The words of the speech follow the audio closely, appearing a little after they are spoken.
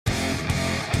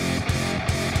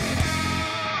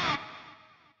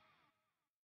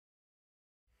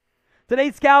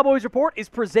Today's Cowboys Report is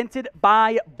presented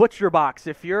by ButcherBox.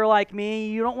 If you're like me,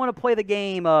 you don't want to play the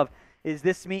game of, is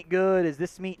this meat good? Is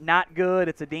this meat not good?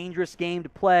 It's a dangerous game to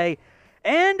play.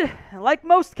 And like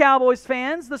most Cowboys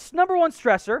fans, the number one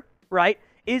stressor, right,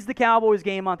 is the Cowboys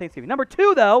game on Thanksgiving. Number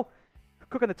two, though,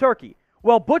 cooking the turkey.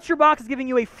 Well, ButcherBox is giving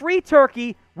you a free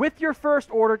turkey with your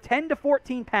first order, 10 to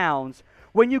 14 pounds,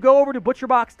 when you go over to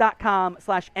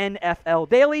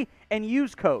butcherbox.com/NFLDaily and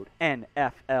use code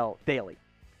NFLDaily.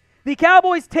 The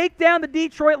Cowboys take down the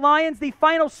Detroit Lions. The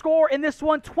final score in this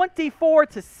one,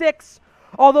 24-6.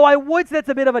 Although I would say that's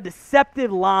a bit of a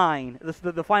deceptive line,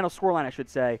 the final score line, I should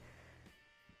say,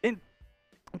 in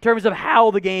terms of how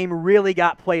the game really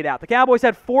got played out. The Cowboys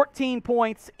had 14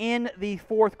 points in the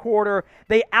fourth quarter.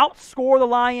 They outscore the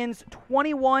Lions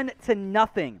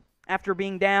 21-0 after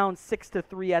being down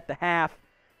 6-3 at the half.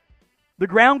 The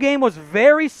ground game was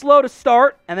very slow to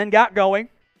start and then got going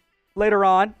later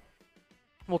on.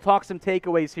 We'll talk some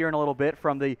takeaways here in a little bit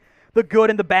from the good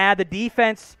and the bad. The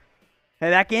defense,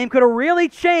 and that game could have really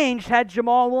changed had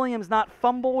Jamal Williams not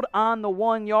fumbled on the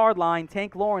 1-yard line.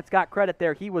 Tank Lawrence got credit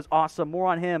there. He was awesome. More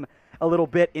on him a little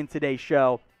bit in today's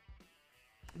show.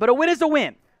 But a win is a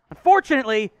win.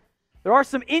 Unfortunately, there are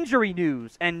some injury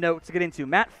news and notes to get into.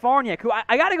 Matt Farniok, who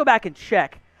I got to go back and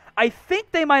check. I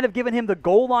think they might have given him the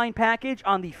goal line package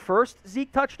on the first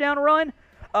Zeke touchdown run.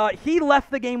 He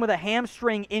left the game with a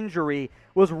hamstring injury,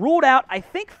 was ruled out, I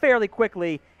think, fairly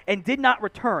quickly, and did not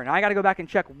return. I got to go back and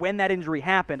check when that injury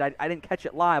happened. I didn't catch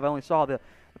it live. I only saw the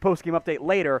post-game update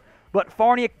later. But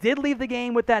Farniok did leave the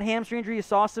game with that hamstring injury. You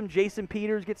saw some Jason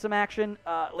Peters get some action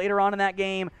later on in that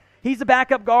game. He's a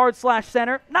backup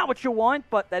guard/center. Not what you want,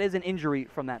 but that is an injury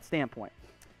from that standpoint.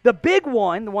 The big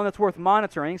one, the one that's worth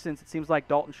monitoring, since it seems like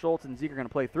Dalton Schultz and Zeke are going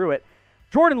to play through it,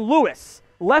 Jourdan Lewis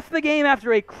left the game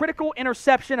after a critical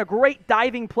interception, a great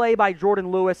diving play by Jourdan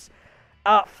Lewis.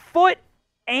 Foot,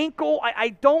 ankle, I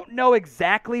don't know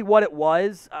exactly what it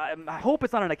was. I hope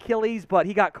it's not an Achilles, but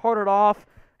he got carted off,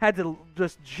 had to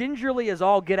just gingerly as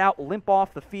all get out limp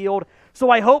off the field.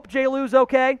 So I hope J. Lou's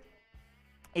okay.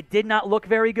 It did not look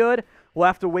very good. We'll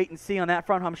have to wait and see on that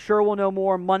front. I'm sure we'll know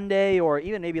more Monday or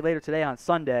even maybe later today on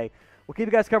Sunday. We'll keep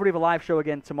you guys covered. We have a live show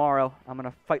again tomorrow. I'm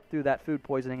going to fight through that food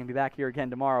poisoning and be back here again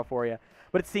tomorrow for you.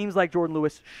 But it seems like Jourdan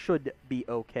Lewis should be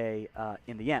okay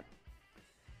in the end.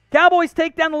 Cowboys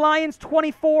take down the Lions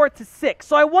 24-6.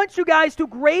 So I want you guys to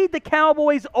grade the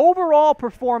Cowboys' overall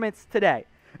performance today.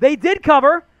 They did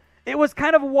cover. It was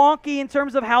kind of wonky in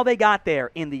terms of how they got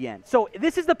there in the end. So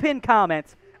this is the pinned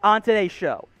comment on today's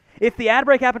show. If the ad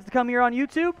break happens to come here on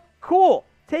YouTube, cool.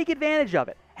 Take advantage of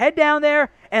it. Head down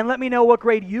there and let me know what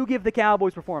grade you give the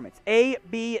Cowboys' performance. A,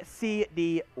 B, C,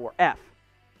 D, or F.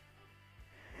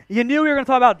 You knew we were going to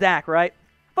talk about Dak, right?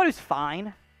 I thought he was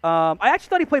fine. I actually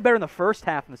thought he played better in the first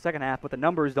half than the second half, but the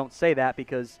numbers don't say that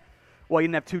because, well, he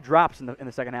didn't have 2 drops in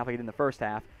the second half like he did in the first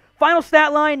half. Final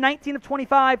stat line, 19 of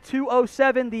 25,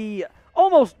 207. The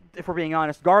almost, if we're being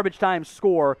honest, garbage time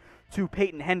score to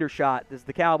Peyton Hendershot as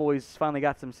the Cowboys finally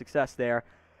got some success there.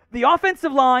 The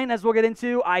offensive line, as we'll get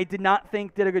into, I did not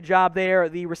think did a good job there.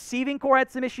 The receiving core had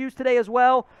some issues today as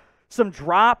well. Some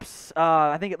drops,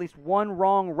 I think at least one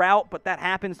wrong route, but that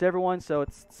happens to everyone, so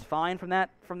it's fine from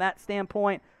that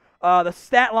standpoint. The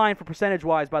stat line for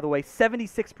percentage-wise, by the way,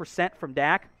 76% from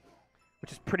Dak,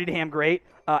 which is pretty damn great.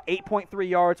 8.3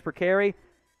 yards per carry.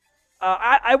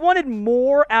 I wanted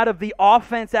more out of the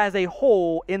offense as a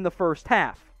whole in the first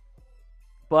half.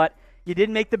 But you did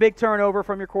make the big turnover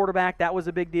from your quarterback. That was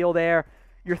a big deal there.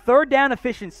 Your third down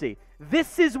efficiency.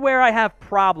 This is where I have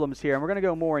problems here, and we're going to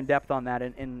go more in depth on that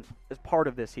in as part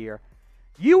of this here.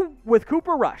 You, with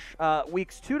Cooper Rush,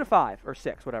 weeks 2 to 5, or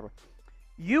 6, whatever,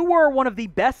 you were one of the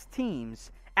best teams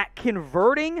at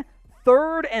converting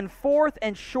third and fourth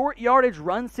and short yardage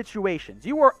run situations.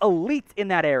 You were elite in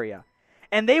that area,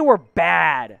 and they were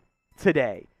bad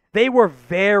today. They were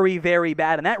very, very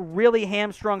bad, and that really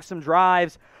hamstrung some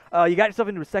drives. You got yourself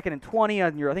into a 2nd and 20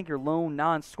 on I think your lone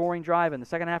non-scoring drive in the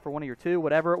second half or one of your 2,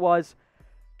 whatever it was.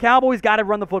 Cowboys got to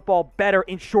run the football better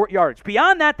in short yardage.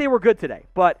 Beyond that, they were good today,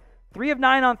 but 3 of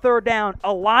 9 on third down.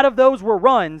 A lot of those were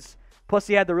runs, plus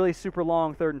you had the really super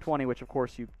long 3rd and 20, which, of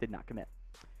course, you did not commit.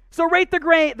 So rate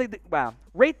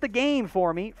the game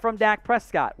for me from Dak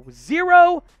Prescott.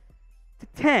 0 to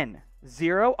 10.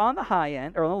 0 on the high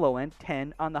end, or on the low end,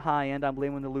 10 on the high end. I'm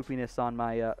blaming the loopiness on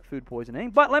my food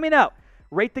poisoning, but let me know.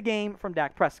 Rate the game from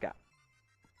Dak Prescott.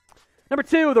 Number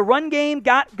 2, the run game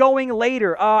got going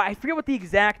later. I forget what the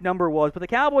exact number was, but the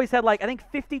Cowboys had I think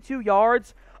 52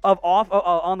 yards of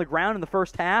on the ground in the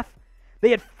first half.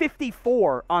 They had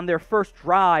 54 on their first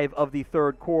drive of the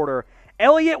third quarter.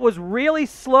 Elliott was really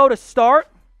slow to start,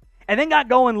 and then got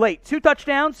going late. 2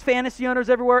 touchdowns, fantasy owners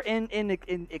everywhere in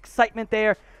excitement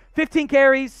there. 15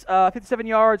 carries, 57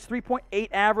 yards, 3.8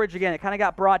 average. Again, it kind of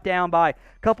got brought down by a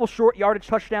couple short yardage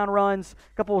touchdown runs,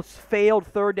 a couple failed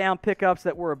third down pickups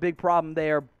that were a big problem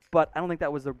there, but I don't think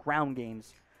that was the ground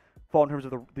game's fault in terms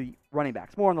of the running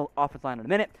backs. More on the offensive line in a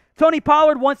minute. Tony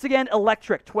Pollard, once again,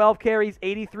 electric. 12 carries,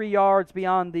 83 yards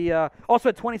beyond the also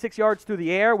had 26 yards through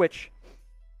the air, which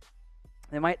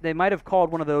they might have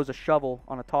called one of those a shovel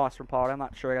on a toss from Pollard. I'm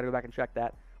not sure. I got to go back and check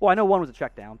that. Well, I know one was a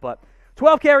check down, but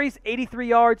 12 carries, 83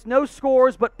 yards, no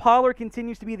scores, but Pollard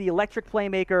continues to be the electric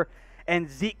playmaker, and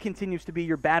Zeke continues to be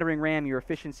your battering ram, your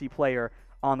efficiency player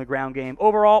on the ground game.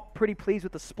 Overall, pretty pleased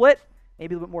with the split.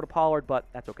 Maybe a little bit more to Pollard, but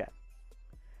that's okay.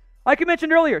 Like I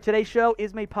mentioned earlier, today's show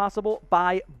is made possible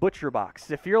by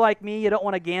ButcherBox. If you're like me, you don't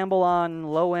want to gamble on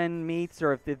low-end meats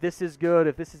or if this is good,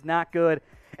 if this is not good.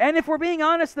 And if we're being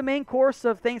honest, the main course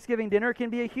of Thanksgiving dinner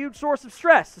can be a huge source of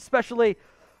stress, especially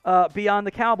beyond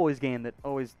the Cowboys game that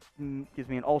always gives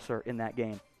me an ulcer in that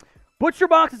game.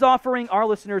 ButcherBox is offering our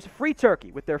listeners free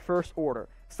turkey with their first order.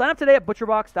 Sign up today at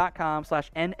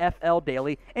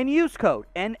butcherbox.com/NFLDaily and use code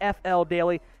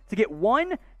NFLDaily to get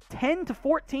one 10 to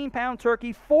 14 pound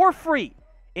turkey for free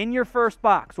in your first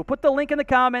box. We'll put the link in the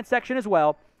comment section as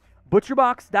well.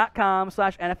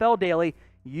 butcherbox.com/NFLDaily.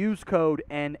 Use code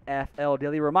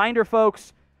NFLDaily. Reminder,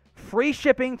 folks, free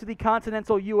shipping to the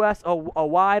continental U.S., a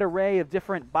wide array of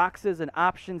different boxes and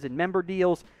options and member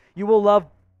deals. You will love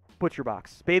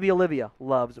ButcherBox. Baby Olivia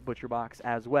loves ButcherBox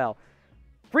as well.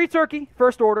 Free turkey,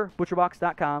 first order,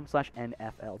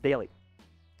 butcherbox.com/NFLDaily.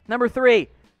 Number 3,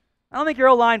 I don't think your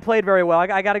O-line played very well.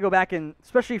 I got to go back and,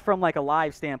 especially from like a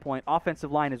live standpoint,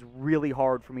 offensive line is really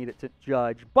hard for me to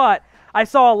judge. But I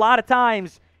saw a lot of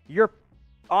times your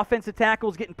offensive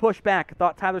tackles getting pushed back. I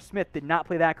thought Tyler Smith did not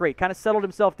play that great. Kind of settled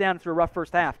himself down through a rough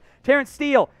first half. Terrence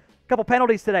Steele, a couple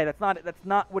penalties today. That's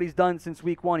not what he's done since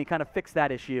week 1. He kind of fixed that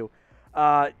issue.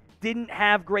 Didn't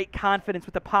have great confidence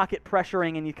with the pocket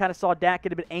pressuring, and you kind of saw Dak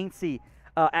get a bit antsy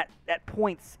at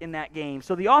points in that game.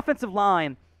 So the offensive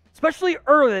line, especially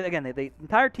early, again, the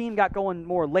entire team got going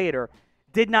more later,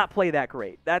 did not play that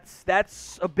great.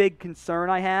 That's a big concern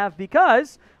I have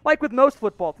because, like with most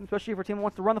football teams, especially if a team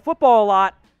wants to run the football a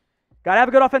lot, got to have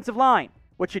a good offensive line.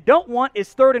 What you don't want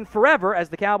is third and forever, as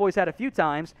the Cowboys had a few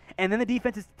times, and then the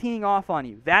defense is teeing off on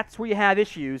you. That's where you have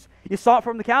issues. You saw it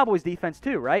from the Cowboys defense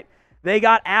too, right? They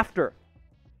got after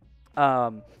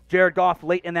Jared Goff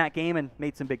late in that game and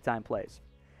made some big-time plays.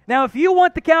 Now, if you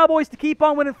want the Cowboys to keep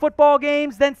on winning football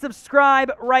games, then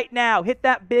subscribe right now. Hit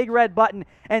that big red button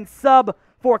and sub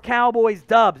for Cowboys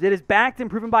dubs. It is backed and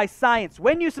proven by science.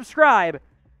 When you subscribe,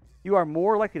 you are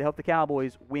more likely to help the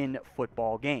Cowboys win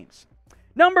football games.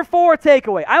 Number 4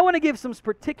 takeaway. I want to give some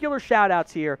particular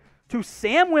shout-outs here to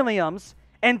Sam Williams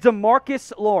and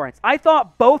DeMarcus Lawrence. I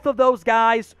thought both of those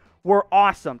guys were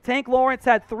awesome. Tank Lawrence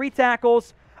had 3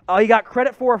 tackles. He got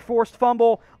credit for a forced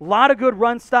fumble. A lot of good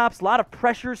run stops. A lot of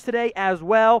pressures today as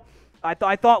well.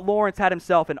 I thought Lawrence had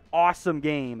himself an awesome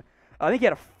game. I think he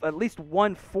had at least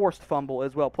one forced fumble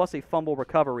as well, plus a fumble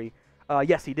recovery.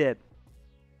 Yes, he did.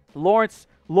 Lawrence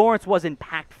was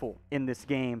impactful in this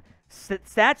game.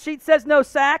 Stat sheet says no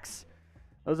sacks.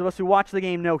 Those of us who watch the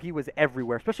game know he was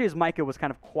everywhere, especially as Micah was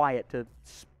kind of quiet to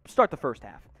start the first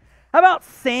half. How about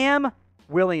Sam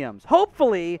Williams?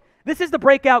 Hopefully, this is the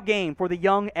breakout game for the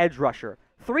young edge rusher.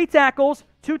 3 tackles,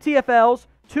 2 TFLs,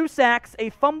 2 sacks, a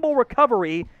fumble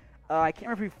recovery. I can't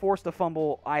remember if he forced a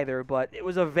fumble either, but it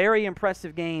was a very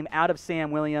impressive game out of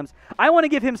Sam Williams. I want to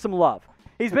give him some love.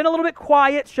 He's been a little bit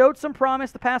quiet, showed some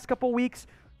promise the past couple weeks,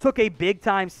 took a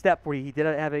big-time step where he did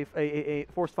have a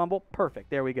forced fumble. Perfect.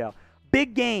 There we go.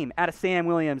 Big game out of Sam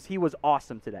Williams. He was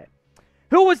awesome today.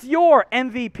 Who was your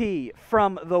MVP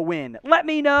from the win? Let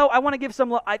me know. I want to give some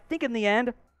love. I think in the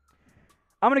end,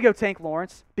 I'm going to go Tank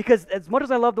Lawrence because as much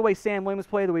as I love the way Sam Williams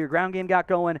played, the way your ground game got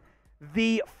going,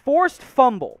 the forced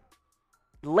fumble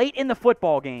late in the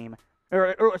football game,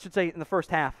 or I should say in the first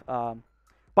half,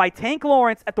 by Tank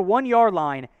Lawrence at the 1-yard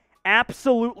line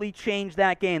absolutely changed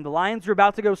that game. The Lions were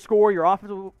about to go score. Your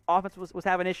offense was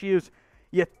having issues.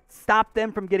 You stopped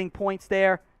them from getting points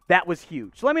there. That was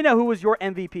huge. So let me know who was your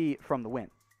MVP from the win.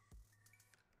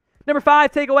 Number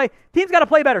 5 takeaway, team's got to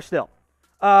play better still.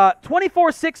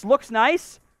 24-6 looks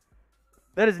nice.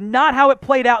 That is not how it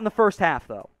played out in the first half,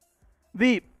 though.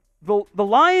 The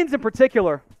Lions in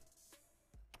particular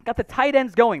got the tight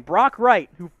ends going. Brock Wright,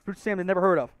 who Sam had never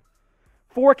heard of.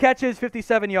 4 catches,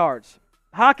 57 yards.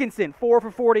 Hawkinson, 4 for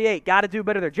 48. Got to do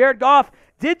better there. Jared Goff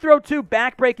did throw 2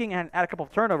 back-breaking and had a couple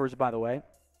of turnovers, by the way.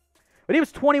 But he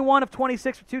was 21 of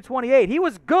 26 for 228. He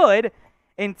was good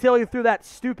until he threw that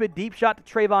stupid deep shot to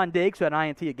Trayvon Diggs, who had an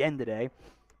INT again today.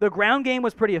 The ground game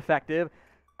was pretty effective.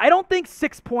 I don't think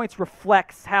 6 points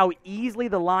reflects how easily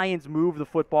the Lions move the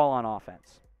football on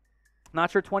offense. I'm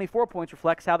not sure 24 points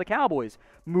reflects how the Cowboys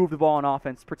move the ball on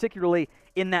offense, particularly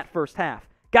in that first half.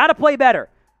 Got to play better.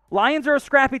 Lions are a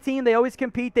scrappy team. They always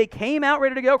compete. They came out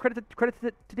ready to go. Credit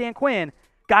to Dan Quinn.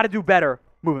 Got to do better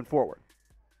moving forward.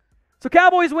 So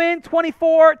Cowboys win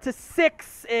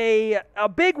 24-6, a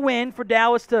big win for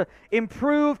Dallas to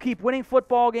improve, keep winning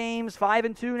football games,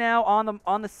 5-2 now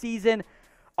on the season.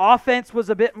 Offense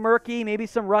was a bit murky. Maybe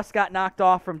some rust got knocked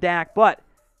off from Dak, but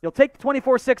you'll take the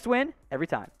 24-6 win every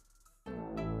time.